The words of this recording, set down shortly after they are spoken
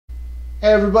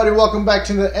Hey everybody, welcome back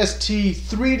to the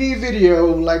ST3D video.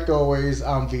 Like always,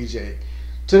 I'm VJ.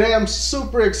 Today I'm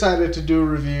super excited to do a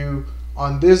review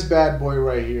on this bad boy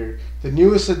right here, the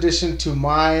newest addition to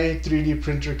my 3D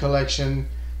printer collection,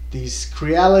 the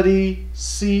Creality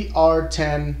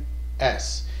CR-10S.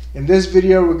 In this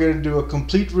video we're going to do a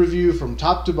complete review from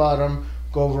top to bottom,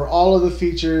 go over all of the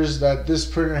features that this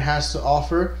printer has to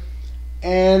offer,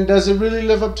 and does it really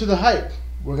live up to the hype?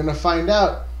 We're going to find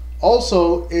out.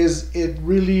 Also, is it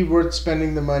really worth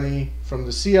spending the money from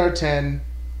the CR10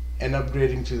 and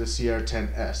upgrading to the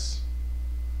CR10S?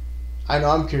 I know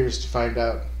I'm curious to find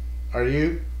out. Are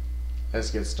you?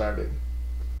 Let's get started.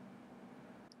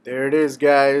 There it is,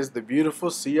 guys, the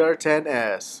beautiful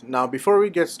CR10S. Now before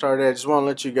we get started, I just want to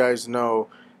let you guys know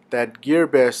that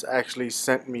GearBest actually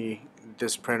sent me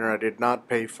this printer. I did not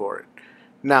pay for it.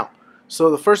 Now, so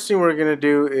the first thing we're going to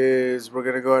do is we're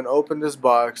going to go and open this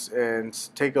box and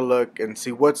take a look and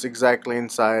see what's exactly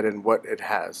inside and what it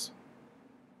has.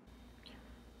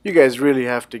 You guys really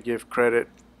have to give credit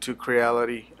to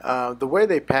Creality. The way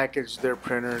they package their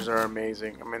printers are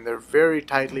amazing. I mean, they're very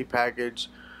tightly packaged.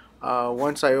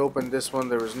 Once I opened this one,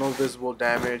 there was no visible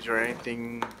damage or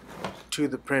anything to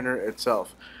the printer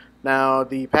itself. Now,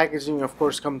 the packaging of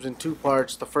course comes in two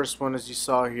parts. The first one, as you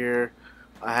saw here,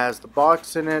 has the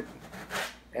box in it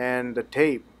and the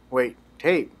tape. Wait,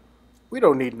 tape? We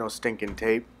don't need no stinking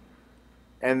tape.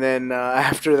 And then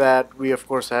after that, we of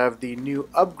course have the new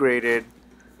upgraded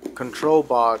control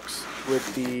box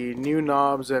with the new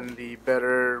knobs and the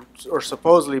better, or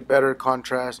supposedly better,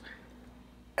 contrast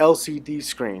LCD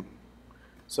screen.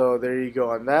 So there you go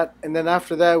on that. And then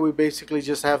after that, we basically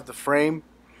just have the frame.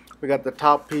 We got the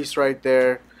top piece right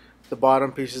there, the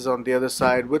bottom piece is on the other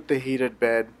side with the heated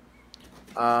bed.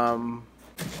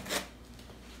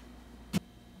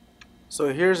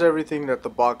 So here's everything that the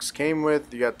box came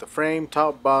with. You got the frame,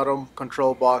 top, bottom,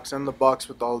 control box, and the box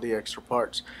with all the extra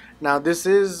parts. Now this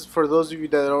is, for those of you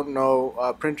that don't know,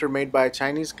 a printer made by a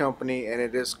Chinese company, and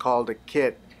it is called a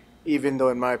kit, even though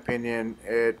in my opinion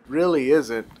it really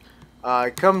isn't.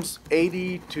 It comes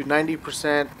 80 to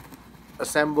 90%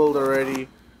 assembled already,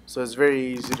 so it's very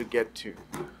easy to get to.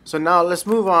 So now let's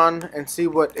move on and see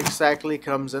what exactly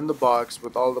comes in the box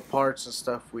with all the parts and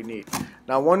stuff we need.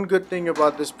 Now, one good thing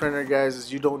about this printer, guys,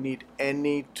 is you don't need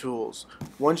any tools.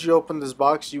 Once you open this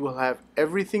box, you will have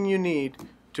everything you need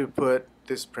to put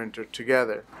this printer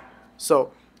together.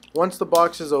 So once the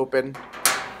box is open,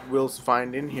 we'll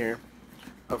find in here,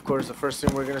 of course, the first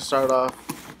thing we're going to start off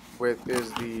with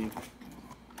is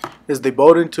the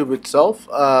Bowden tube itself.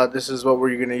 This is what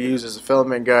we're going to use as a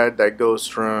filament guide that goes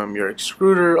from your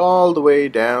extruder all the way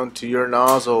down to your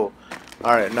nozzle.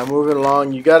 Alright, now moving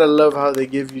along, you gotta love how they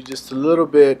give you just a little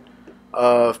bit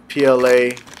of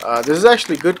PLA. This is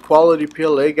actually good quality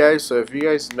PLA, guys, so if you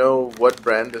guys know what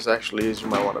brand this actually is, you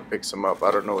might want to pick some up.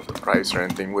 I don't know what the price or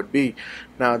anything would be.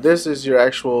 Now this is your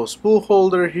actual spool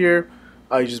holder here.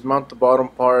 You just mount the bottom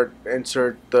part,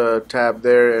 insert the tab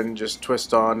there, and just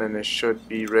twist on, and it should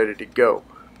be ready to go.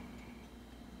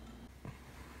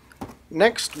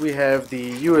 Next we have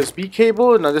the USB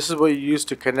cable. Now this is what you use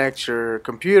to connect your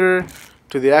computer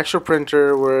to the actual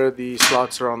printer, where the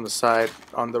slots are on the side,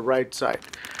 on the right side.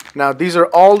 Now these are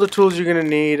all the tools you're going to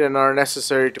need and are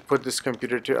necessary to put this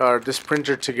computer to, or this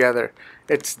printer together.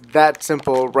 It's that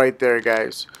simple right there,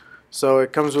 guys. So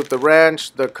it comes with the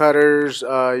wrench, the cutters,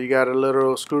 you got a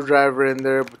little screwdriver in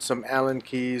there with some Allen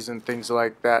keys and things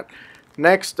like that.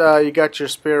 Next, you got your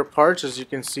spare parts, as you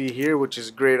can see here, which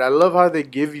is great. I love how they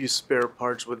give you spare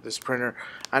parts with this printer.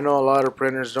 I know a lot of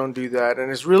printers don't do that, and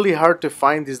it's really hard to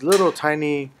find these little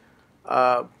tiny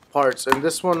parts. And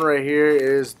this one right here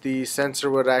is the sensor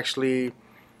what actually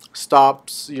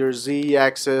stops your Z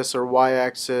axis or Y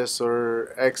axis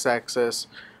or X axis.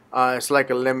 It's like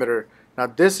a limiter. Now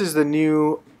this is the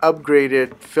new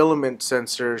upgraded filament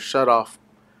sensor shutoff.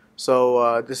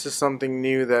 So this is something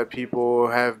new that people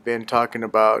have been talking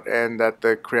about and that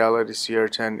the Creality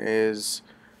CR10 is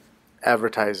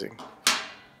advertising.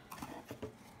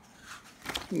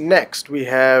 Next we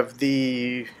have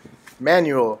the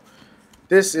manual.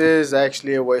 This is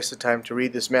actually a waste of time to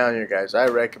read this manual, guys. I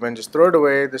recommend just throw it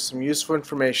away. There's some useful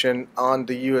information on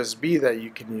the USB that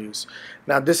you can use.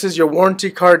 Now this is your warranty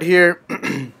card here.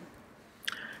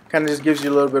 Kind of just gives you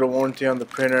a little bit of warranty on the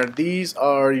printer. These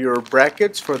are your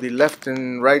brackets for the left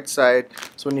and right side.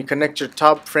 So when you connect your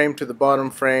top frame to the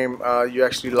bottom frame, you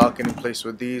actually lock it in place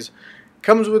with these.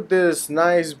 Comes with this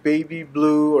nice baby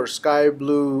blue or sky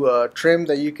blue trim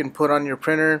that you can put on your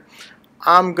printer.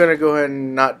 I'm gonna go ahead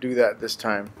and not do that this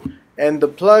time. And the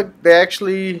plug, they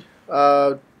actually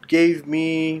gave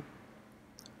me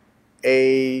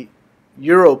a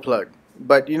Euro plug.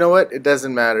 but you know what, it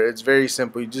doesn't matter. It's very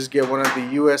simple. You just get one of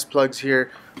the US plugs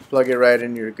here, plug it right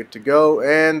in, you're good to go.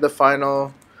 And the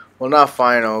final, well, not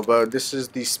final, but this is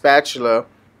the spatula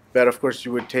that of course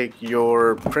you would take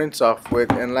your prints off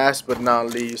with. And last but not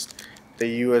least,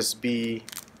 the USB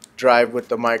drive with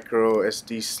the micro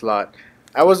SD slot.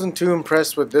 I wasn't too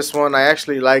impressed with this one. I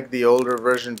actually like the older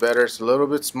version better. It's a little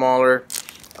bit smaller.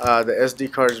 The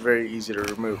SD card is very easy to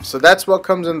remove. So that's what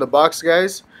comes in the box,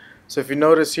 guys. So if you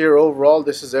notice here, overall,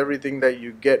 this is everything that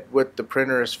you get with the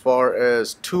printer as far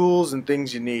as tools and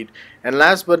things you need. And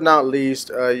last but not least,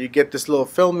 you get this little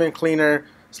filament cleaner.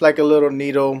 It's like a little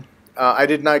needle. I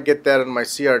did not get that in my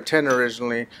CR10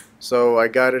 originally, so I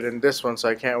got it in this one, so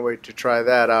I can't wait to try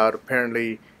that out.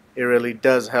 Apparently, it really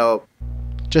does help.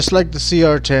 Just like the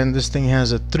CR10, this thing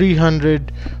has a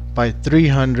 300 by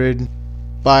 300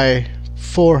 by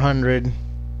 400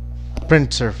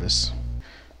 print surface.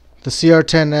 The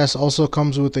CR-10S also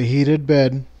comes with a heated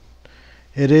bed.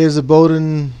 It is a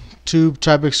Bowden tube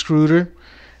type extruder,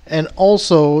 and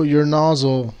also your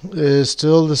nozzle is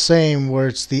still the same, where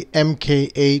it's the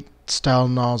MK8 style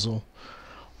nozzle.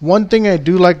 One thing I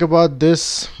do like about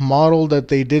this model that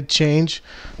they did change,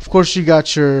 of course you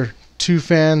got your two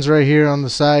fans right here on the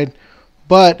side,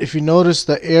 but if you notice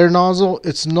the air nozzle,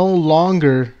 it's no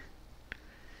longer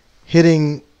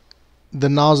hitting the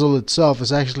nozzle itself.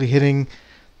 It's actually hitting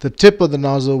the tip of the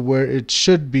nozzle where it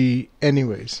should be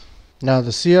anyways. Now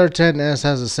the CR-10S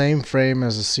has the same frame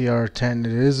as the CR-10.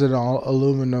 It is an all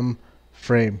aluminum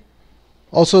frame.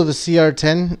 Also, the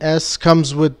CR-10S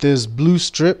comes with this blue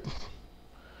strip,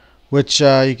 which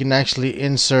you can actually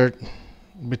insert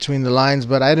between the lines,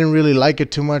 but I didn't really like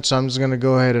it too much, so I'm just gonna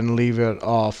go ahead and leave it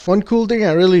off. One cool thing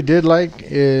I really did like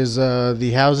is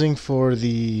the housing for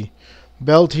the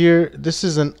belt here. This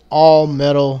is an all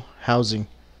metal housing.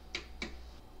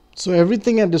 So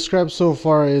everything I described so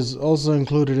far is also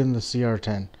included in the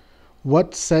CR10.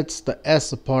 What sets the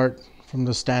S apart from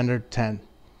the standard 10?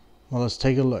 Well, let's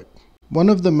take a look. One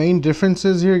of the main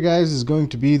differences here, guys, is going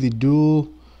to be the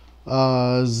dual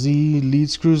Z lead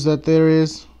screws that there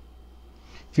is.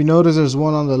 If you notice, there's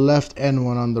one on the left and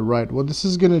one on the right. What this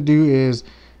is going to do is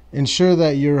ensure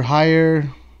that your higher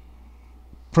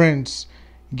prints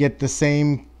get the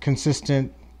same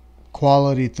consistent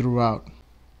quality throughout.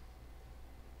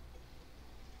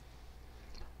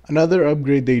 Another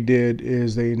upgrade they did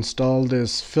is they installed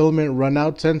this Filament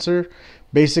Runout Sensor.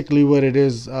 Basically what it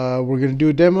is, we're going to do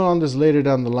a demo on this later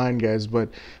down the line, guys, but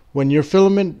when your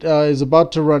filament is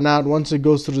about to run out, once it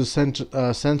goes through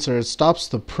the sensor, it stops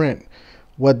the print.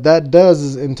 What that does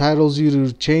is entitles you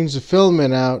to change the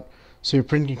filament out so your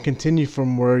print can continue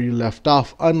from where you left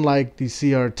off, unlike the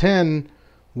CR10,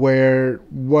 where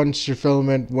once your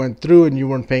filament went through and you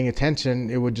weren't paying attention,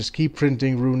 it would just keep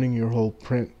printing, ruining your whole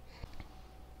print.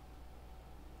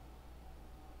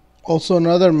 Also,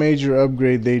 another major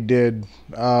upgrade they did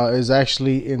is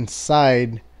actually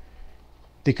inside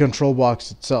the control box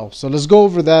itself. So let's go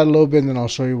over that a little bit, and then I'll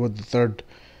show you what the third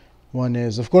one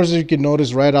is. Of course, as you can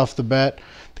notice right off the bat,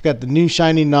 they got the new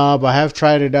shiny knob. I have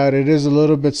tried it out. It is a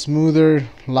little bit smoother,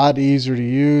 a lot easier to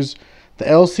use. The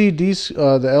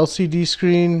LCD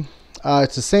screen,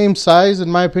 it's the same size in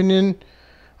my opinion.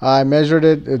 I measured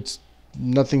it. It's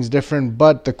nothing's different,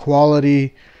 but the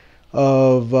quality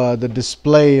of the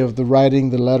display of the writing,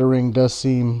 the lettering does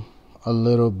seem a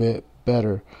little bit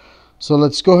better. So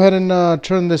let's go ahead and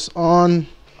turn this on.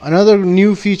 Another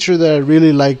new feature that I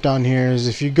really liked on here is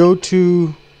if you go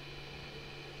to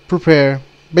prepare,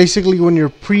 basically when you're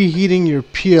preheating your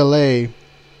PLA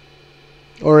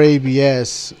or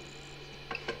ABS,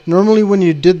 normally when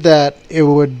you did that, it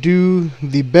would do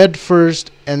the bed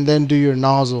first and then do your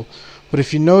nozzle. But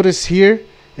if you notice here,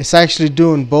 it's actually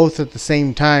doing both at the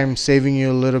same time, saving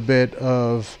you a little bit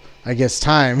of, I guess,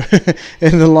 time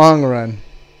in the long run.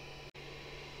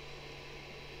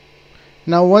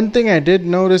 Now, one thing I did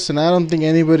notice, and I don't think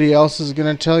anybody else is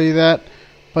going to tell you that,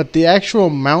 but the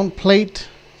actual mount plate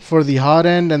for the hot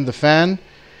end and the fan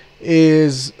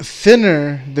is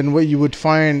thinner than what you would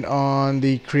find on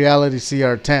the Creality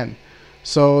CR10.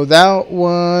 So that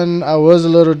one, I was a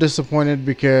little disappointed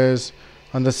because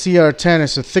on the CR10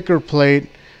 it's a thicker plate,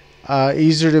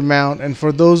 easier to mount, and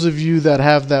for those of you that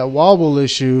have that wobble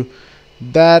issue,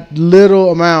 that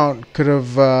little amount could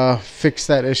have fixed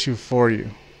that issue for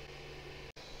you.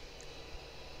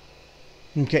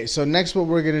 Okay, so next what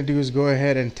we're going to do is go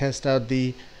ahead and test out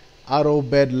the auto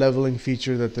bed leveling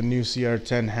feature that the new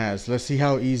CR10 has. Let's see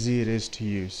how easy it is to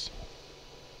use.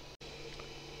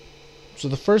 So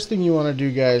the first thing you want to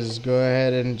do, guys, is go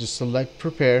ahead and just select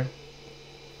prepare.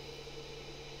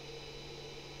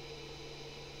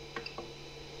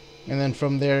 and then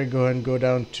from there go ahead and go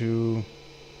down to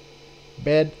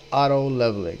bed auto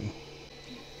leveling.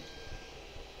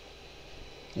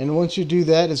 And once you do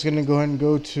that, it's going to go ahead and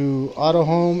go to auto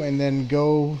home and then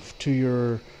go to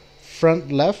your front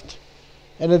left.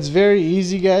 And it's very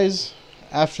easy, guys.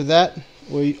 After that,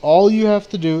 all you have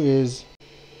to do is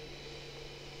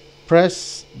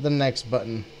press the next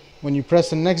button. When you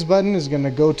press the next button, it's going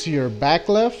to go to your back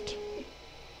left.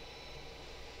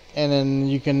 And then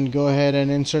you can go ahead and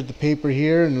insert the paper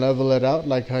here and level it out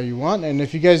like how you want. And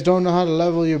if you guys don't know how to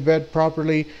level your bed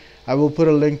properly, I will put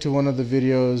a link to one of the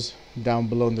videos down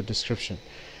below in the description.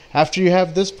 After you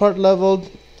have this part leveled,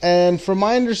 and from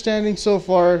my understanding so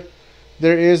far,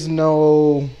 there is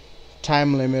no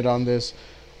time limit on this.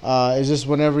 It's just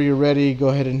whenever you're ready, go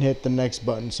ahead and hit the next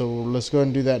button. So let's go ahead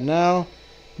and do that now.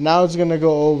 Now it's going to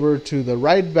go over to the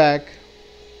right back.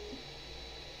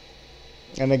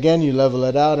 And again, you level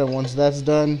it out, and once that's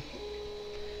done,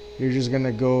 you're just going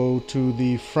to go to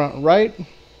the front right.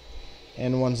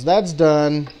 And once that's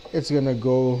done, it's going to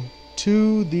go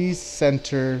to the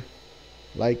center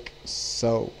like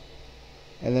so.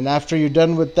 And then after you're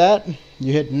done with that,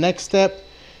 you hit next step,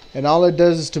 and all it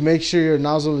does is to make sure your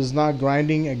nozzle is not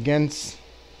grinding against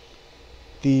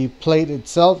the plate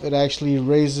itself. It actually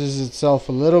raises itself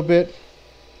a little bit,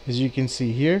 as you can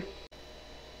see here.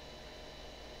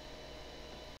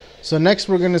 So next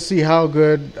we're going to see how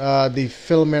good the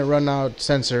filament runout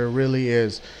sensor really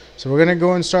is. So we're going to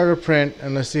go and start a print,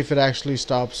 and let's see if it actually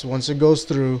stops once it goes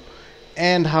through,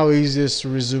 and how easy it is to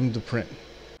resume the print.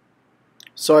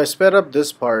 So I sped up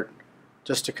this part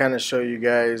just to kind of show you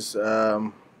guys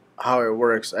how it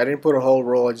works. I didn't put a whole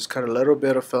roll, I just cut a little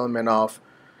bit of filament off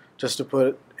just to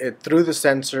put it through the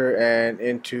sensor and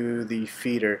into the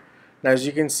feeder. Now as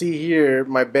you can see here,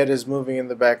 my bed is moving in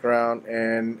the background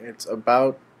and it's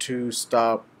about to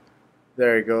stop.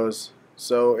 There it goes.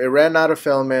 So it ran out of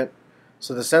filament.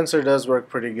 So the sensor does work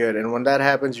pretty good, and when that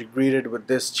happens, you're greeted with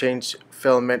this change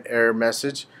filament error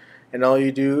message, and all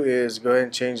you do is go ahead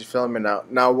and change the filament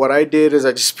out. Now what I did is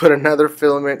I just put another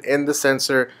filament in the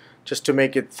sensor just to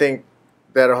make it think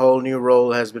that a whole new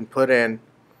roll has been put in,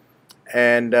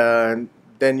 and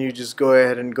then you just go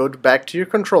ahead and go back to your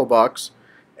control box,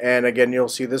 and again you'll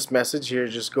see this message here.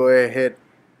 Just go ahead,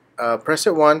 press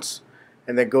it once,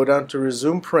 and then go down to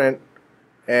resume print,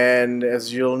 and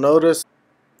as you'll notice,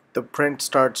 the print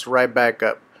starts right back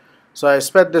up. So I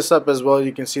sped this up as well.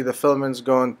 You can see the filaments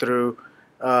going through.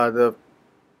 The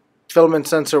filament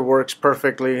sensor works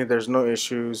perfectly. There's no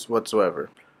issues whatsoever.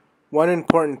 One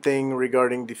important thing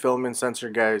regarding the filament sensor,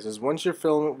 guys, is once your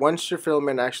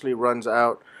filament actually runs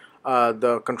out,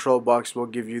 the control box will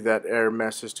give you that error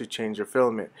message to change your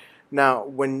filament. Now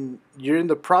when you're in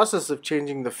the process of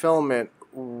changing the filament,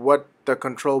 what the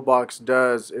control box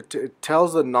does, it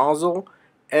tells the nozzle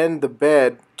and the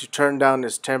bed to turn down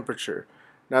its temperature.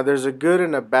 Now there's a good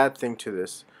and a bad thing to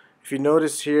this. If you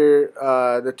notice here,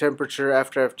 the temperature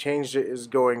after I've changed it is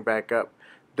going back up.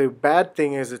 The bad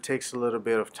thing is it takes a little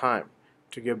bit of time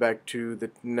to get back to the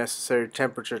necessary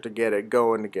temperature to get it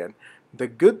going again. The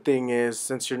good thing is,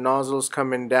 since your nozzle is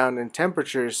coming down in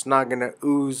temperature, it's not going to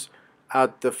ooze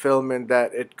out the filament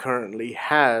that it currently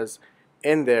has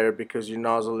in there because your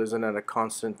nozzle isn't at a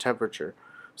constant temperature.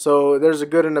 So there's a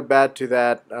good and a bad to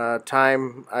that.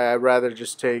 I'd rather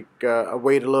just wait a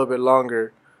little bit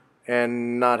longer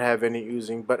and not have any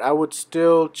oozing, but I would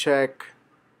still check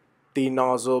the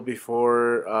nozzle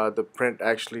before the print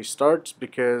actually starts,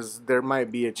 because there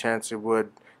might be a chance it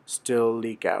would still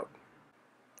leak out.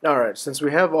 Alright, since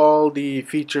we have all the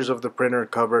features of the printer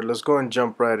covered, let's go and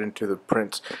jump right into the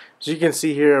prints. As you can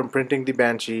see here, I'm printing the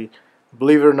Banshee.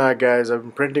 Believe it or not, guys, I've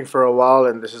been printing for a while,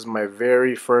 and this is my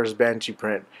very first Banshee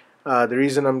print. The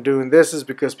reason I'm doing this is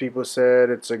because people said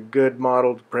it's a good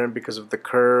model to print because of the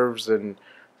curves and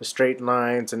the straight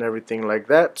lines and everything like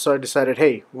that. So I decided,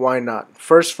 hey, why not?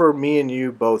 First for me and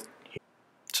you both.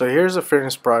 So here's a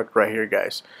finished product right here,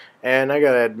 guys. And I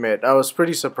gotta admit, I was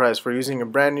pretty surprised for using a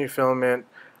brand new filament.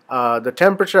 The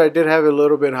temperature I did have a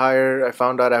little bit higher, I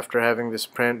found out after having this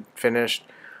print finished.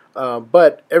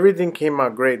 But everything came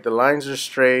out great. The lines are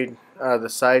straight, the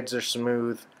sides are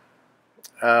smooth.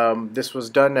 This was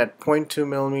done at 0.2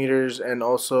 millimeters, and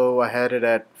also I had it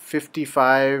at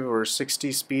 55 or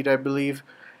 60 speed, I believe,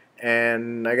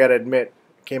 and I gotta admit,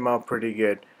 it came out pretty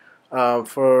good.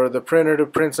 For the printer to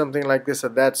print something like this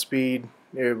at that speed,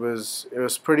 it was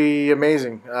pretty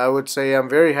amazing. I would say I'm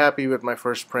very happy with my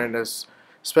first print,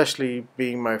 especially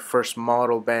being my first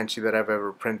model Banshee that I've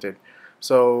ever printed.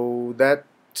 So that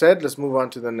said, let's move on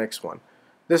to the next one.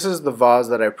 This is the vase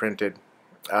that I printed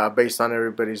based on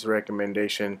everybody's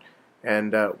recommendation.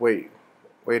 And wait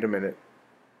a minute.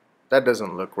 That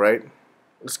doesn't look right.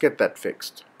 Let's get that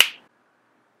fixed.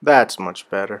 That's much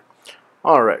better.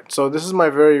 Alright, so this is my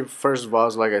very first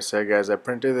vase. Like I said, guys, I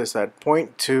printed this at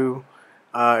 0.2.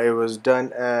 It was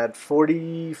done at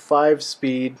 45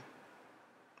 speed,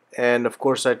 and of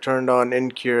course I turned on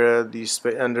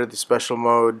Incura under the special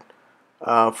mode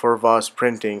for vase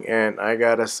printing, and I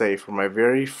gotta say, for my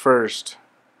very first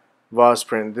vase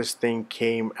print, this thing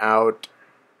came out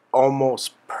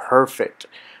almost perfect.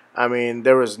 I mean,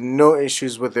 there was no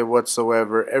issues with it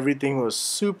whatsoever. Everything was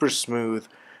super smooth.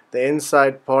 The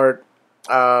inside part,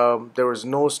 there was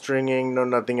no stringing, no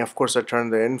nothing. Of course, I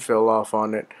turned the infill off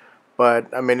on it,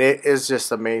 but I mean, it is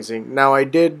just amazing. Now, I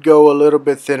did go a little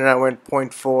bit thinner. I went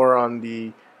 0.4 on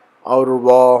the outer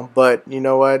wall, but you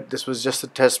know what? This was just a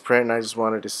test print, and I just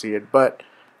wanted to see it. But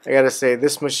I gotta say,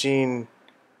 this machine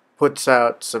puts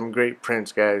out some great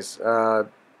prints, guys. On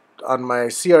my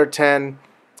CR10,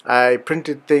 I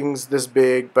printed things this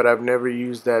big, but I've never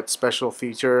used that special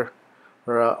feature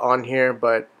on here.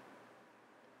 But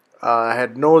I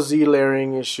had no Z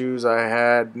layering issues. I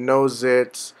had no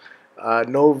zits,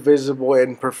 no visible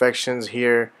imperfections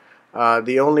here.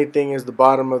 The only thing is the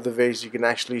bottom of the vase. You can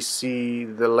actually see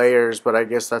the layers, but I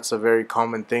guess that's a very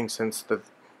common thing since the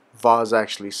vase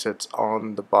actually sits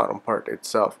on the bottom part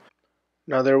itself.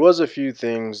 Now, there was a few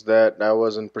things that I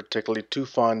wasn't particularly too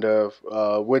fond of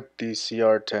with the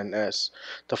CR-10S.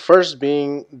 The first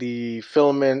being the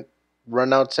filament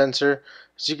runout sensor.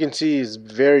 As you can see, it's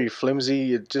very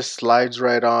flimsy. It just slides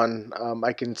right on.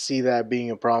 I can see that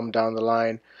being a problem down the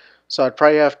line. So I'd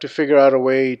probably have to figure out a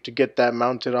way to get that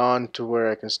mounted on to where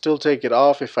I can still take it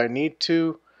off if I need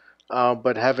to,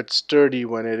 but have it sturdy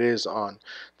when it is on.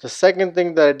 The second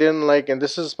thing that I didn't like, and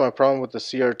this is my problem with the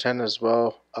CR10 as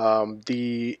well,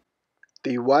 the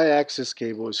Y-axis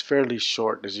cable is fairly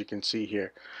short, as you can see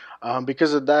here.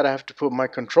 Because of that, I have to put my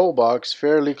control box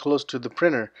fairly close to the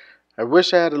printer. I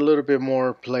wish I had a little bit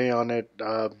more play on it,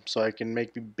 so I can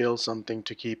maybe build something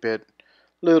to keep it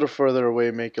a little further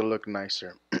away, make it look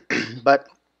nicer. But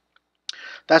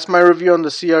that's my review on the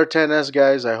CR-10S,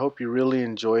 guys. I hope you really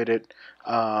enjoyed it.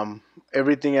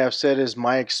 Everything I've said is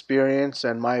my experience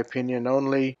and my opinion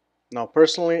only. Now,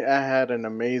 personally, I had an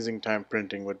amazing time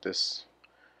printing with this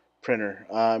printer.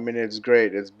 I mean, it's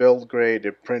great. It's built great.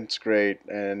 It prints great,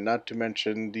 and not to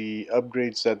mention the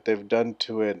upgrades that they've done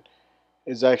to it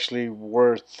is actually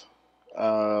worth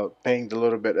paying the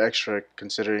little bit extra,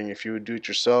 considering if you would do it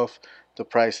yourself, the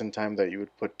price and time that you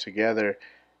would put together.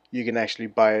 You can actually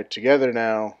buy it together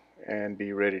now and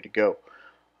be ready to go.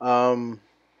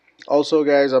 Also,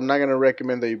 guys, I'm not going to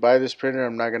recommend that you buy this printer.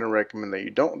 I'm not going to recommend that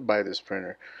you don't buy this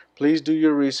printer. Please do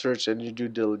your research and your due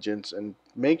diligence and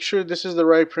make sure this is the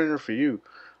right printer for you.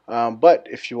 But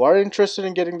if you are interested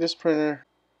in getting this printer,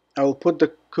 I will put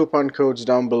the coupon codes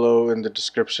down below in the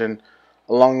description,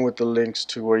 along with the links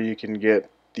to where you can get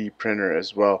the printer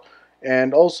as well.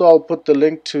 And also, I'll put the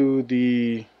link to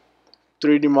the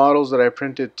 3D models that I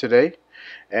printed today.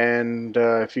 And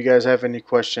if you guys have any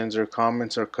questions or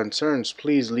comments or concerns,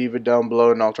 please leave it down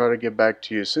below, and I'll try to get back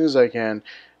to you as soon as I can.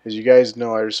 As you guys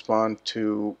know, I respond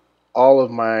to all of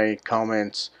my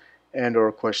comments and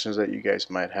or questions that you guys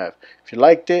might have. If you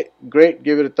liked it, great,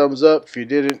 give it a thumbs up. If you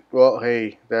didn't, well,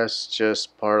 hey, that's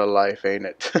just part of life, ain't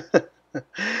it?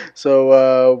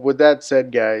 So with that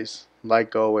said, guys,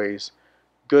 like always,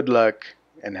 good luck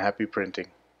and happy printing.